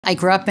I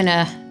grew up in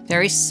a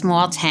very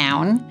small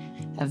town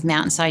of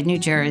Mountainside, New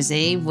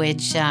Jersey,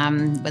 which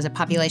was a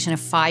population of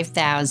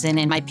 5,000.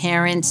 And my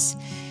parents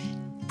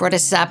brought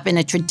us up in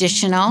a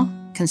traditional,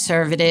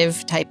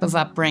 conservative type of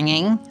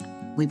upbringing.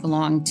 We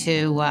belonged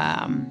to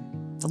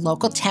the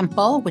local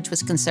temple, which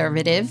was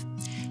conservative.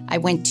 I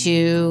went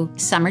to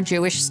summer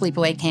Jewish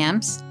sleepaway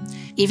camps.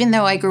 Even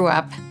though I grew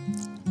up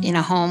in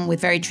a home with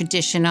very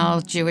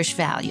traditional Jewish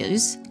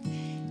values,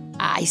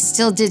 I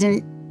still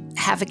didn't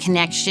have a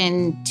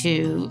connection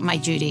to my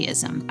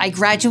Judaism. I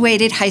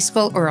graduated high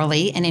school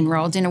early and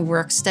enrolled in a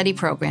work-study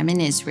program in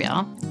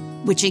Israel,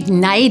 which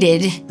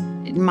ignited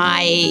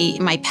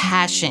my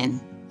passion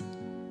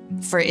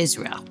for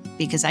Israel,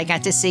 because I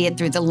got to see it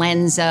through the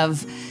lens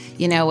of,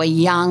 a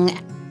young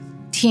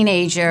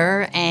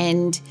teenager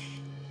and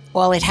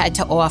all it had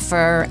to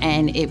offer,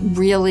 and it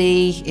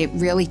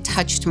really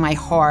touched my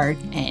heart.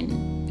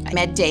 And I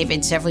met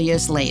David several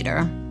years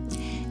later,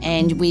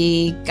 and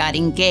we got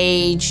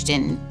engaged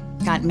and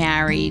got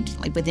married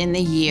within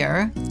the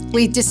year.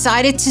 We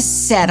decided to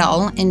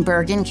settle in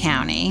Bergen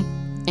County,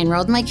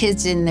 enrolled my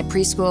kids in the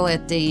preschool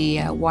at the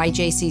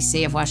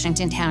YJCC of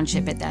Washington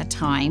Township at that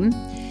time,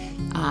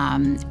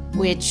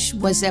 which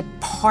was a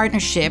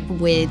partnership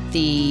with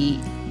the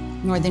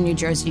Northern New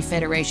Jersey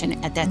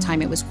Federation. At that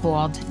time it was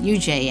called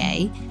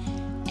UJA,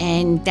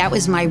 and that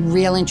was my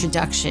real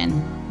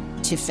introduction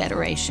to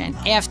Federation.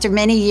 After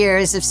many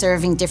years of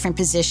serving different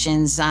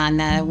positions on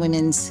the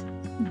women's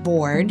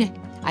board,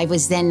 I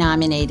was then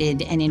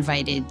nominated and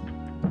invited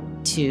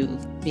to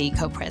be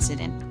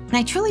co-president. And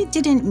I truly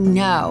didn't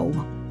know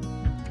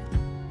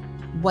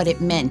what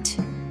it meant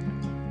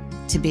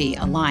to be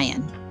a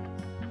Lion.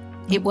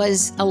 It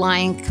was a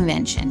Lion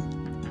convention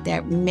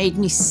that made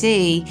me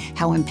see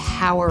how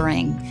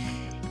empowering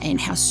and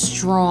how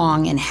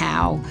strong and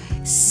how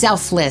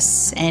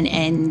selfless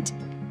and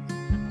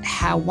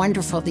how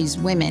wonderful these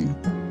women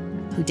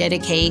who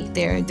dedicate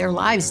their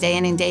lives day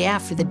in and day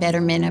out for the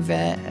betterment of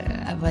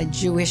a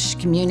Jewish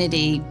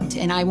community.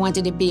 And I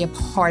wanted to be a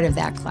part of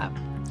that club.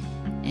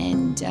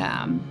 And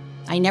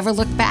I never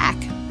looked back.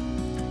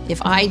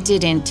 If I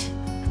didn't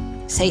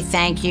say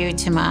thank you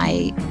to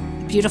my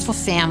beautiful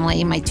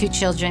family, my two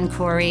children,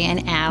 Corey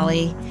and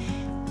Allie,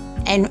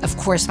 and of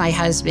course my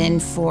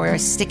husband, for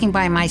sticking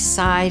by my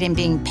side and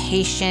being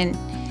patient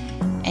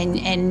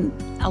and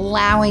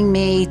allowing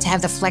me to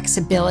have the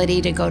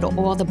flexibility to go to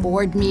all the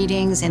board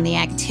meetings and the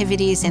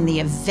activities and the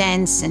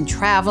events and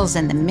travels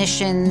and the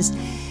missions,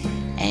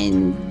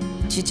 and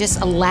to just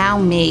allow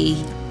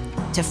me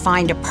to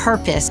find a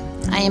purpose.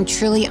 I am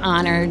truly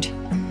honored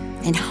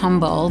and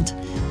humbled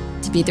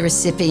to be the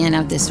recipient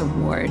of this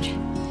award.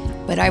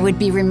 But I would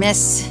be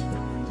remiss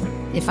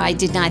if I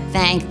did not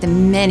thank the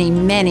many,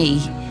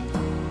 many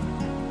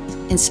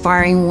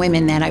inspiring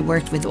women that I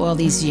worked with all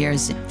these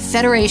years.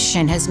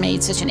 Federation has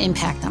made such an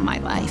impact on my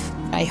life.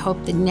 I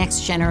hope the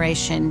next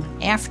generation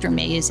after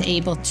me is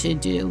able to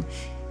do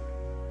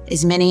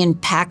as many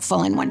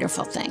impactful and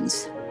wonderful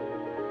things.